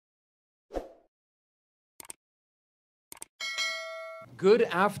Good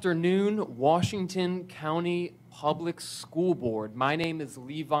afternoon, Washington County Public School Board. My name is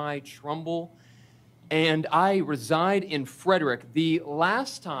Levi Trumbull, and I reside in Frederick. The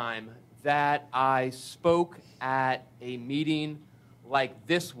last time that I spoke at a meeting like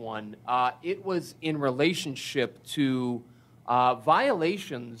this one, it was in relationship to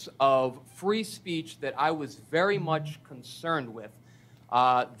violations of free speech that I was very much concerned with.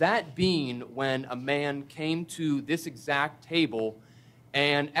 That being when a man came to this exact table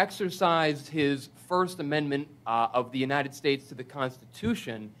and exercised his First Amendment of the United States to the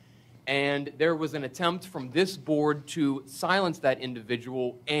Constitution, and there was an attempt from this board to silence that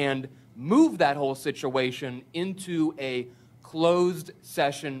individual and move that whole situation into a closed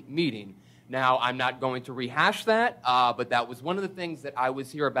session meeting. Now, I'm not going to rehash that, but that was one of the things that I was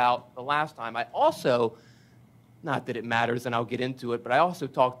here about the last time. I also, not that it matters, and I'll get into it, but I also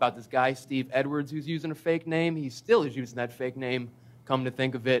talked about this guy, Steve Edwards, who's using a fake name. He still is using that fake name, come to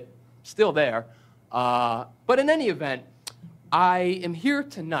think of it, still there. But in any event, I am here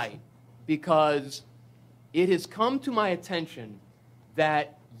tonight because it has come to my attention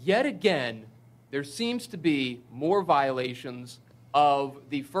that yet again, there seems to be more violations of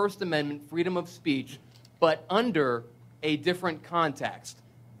the First Amendment, freedom of speech, but under a different context.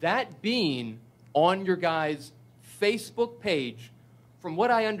 That being on your guys' Facebook page, from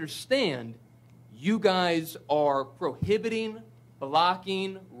what I understand, you guys are prohibiting,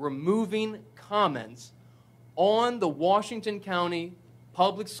 blocking, removing comments on the Washington County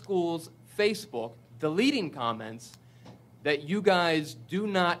Public Schools Facebook, deleting comments that you guys do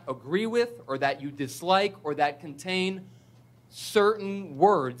not agree with or that you dislike or that contain certain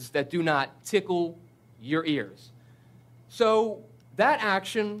words that do not tickle your ears. So that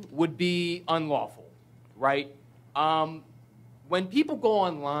action would be unlawful, right? When people go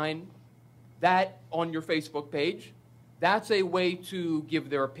online, that on your Facebook page, that's a way to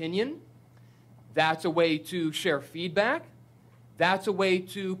give their opinion. That's a way to share feedback. That's a way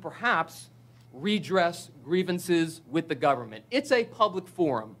to perhaps redress grievances with the government. It's a public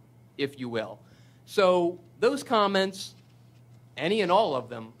forum, if you will. So those comments, any and all of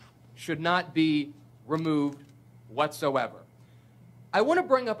them, should not be removed whatsoever. I want to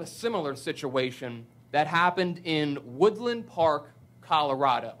bring up a similar situation that happened in Woodland Park,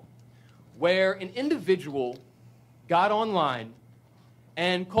 Colorado, where an individual got online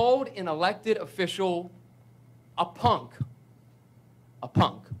and called an elected official a punk. A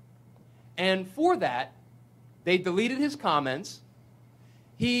punk. And for that, they deleted his comments.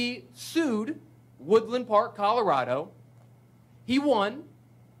 He sued Woodland Park, Colorado. He won,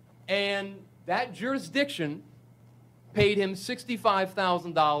 and that jurisdiction paid him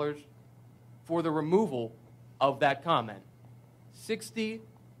 $65,000 for the removal of that comment.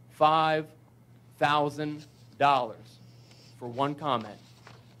 $65,000 for one comment.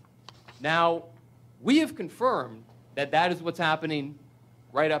 Now, we have confirmed that that is what's happening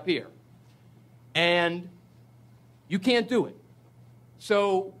right up here. And you can't do it.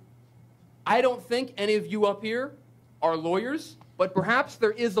 So I don't think any of you up here are lawyers, but perhaps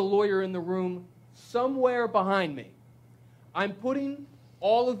there is a lawyer in the room somewhere behind me. I'm putting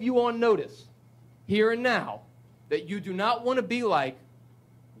all of you on notice here and now that you do not want to be like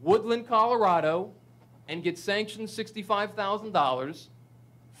Woodland, Colorado, and get sanctioned $65,000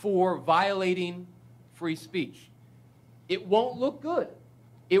 for violating free speech. It won't look good.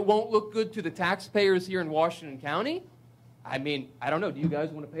 It won't look good to the taxpayers here in Washington County. I mean, I don't know. Do you guys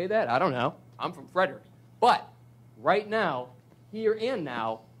want to pay that? I don't know. I'm from Frederick. But right now, here and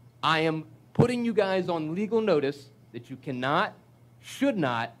now, I am putting you guys on legal notice that you cannot, should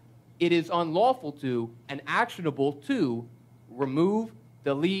not, it is unlawful to and actionable to remove,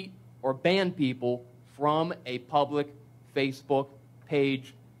 delete, or ban people from a public Facebook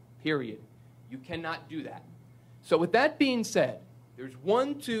page, period. You cannot do that. So with that being said, there's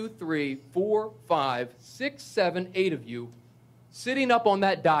 1, 2, 3, 4, 5, 6, 7, 8 of you sitting up on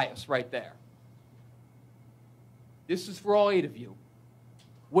that dais right there. This is for all 8 of you.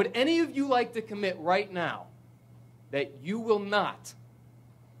 Would any of you like to commit right now that you will not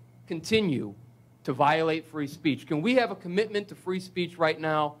continue to violate free speech? Can we have a commitment to free speech right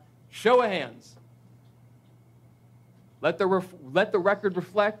now? Show of hands. Let the record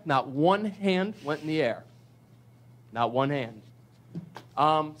reflect, not one hand went in the air. Not one hand.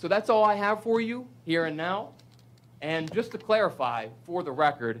 So that's all I have for you here and now. And just to clarify for the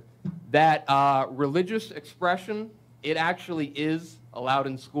record, that religious expression, it actually is allowed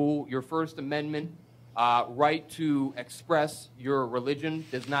in school. Your First Amendment right to express your religion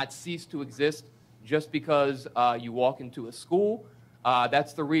does not cease to exist just because you walk into a school.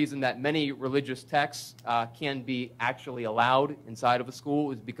 That's the reason that many religious texts can be actually allowed inside of a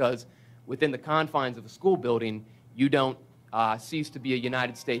school, is because within the confines of a school building, you don't cease to be a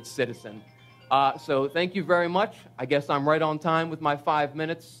United States citizen. So thank you very much. I guess I'm right on time with my 5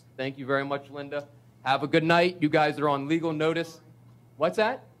 minutes. Thank you very much, Linda. Have a good night. You guys are on legal notice. What's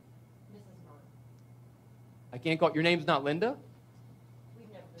that? Mrs. Murray. I can't call. Your name's not Linda? We've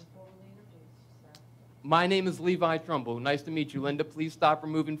never been formally introduced, so. My name is Levi Trumbull. Nice to meet you, Linda. Please stop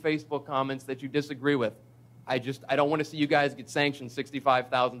removing Facebook comments that you disagree with. I don't want to see you guys get sanctioned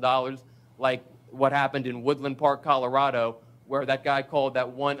 $65,000 like what happened in Woodland Park, Colorado, where that guy called that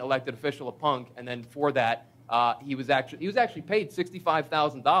one elected official a punk, and then for that, he was actually paid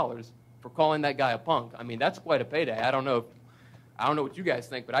 $65,000 for calling that guy a punk. I mean, that's quite a payday. I don't know what you guys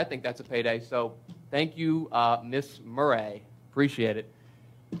think, but I think that's a payday. So thank you, Miss Murray. Appreciate it.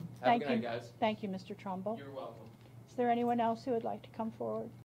 Have a good night, guys. Thank you, Mr. Trumbull. You're welcome. Is there anyone else who would like to come forward?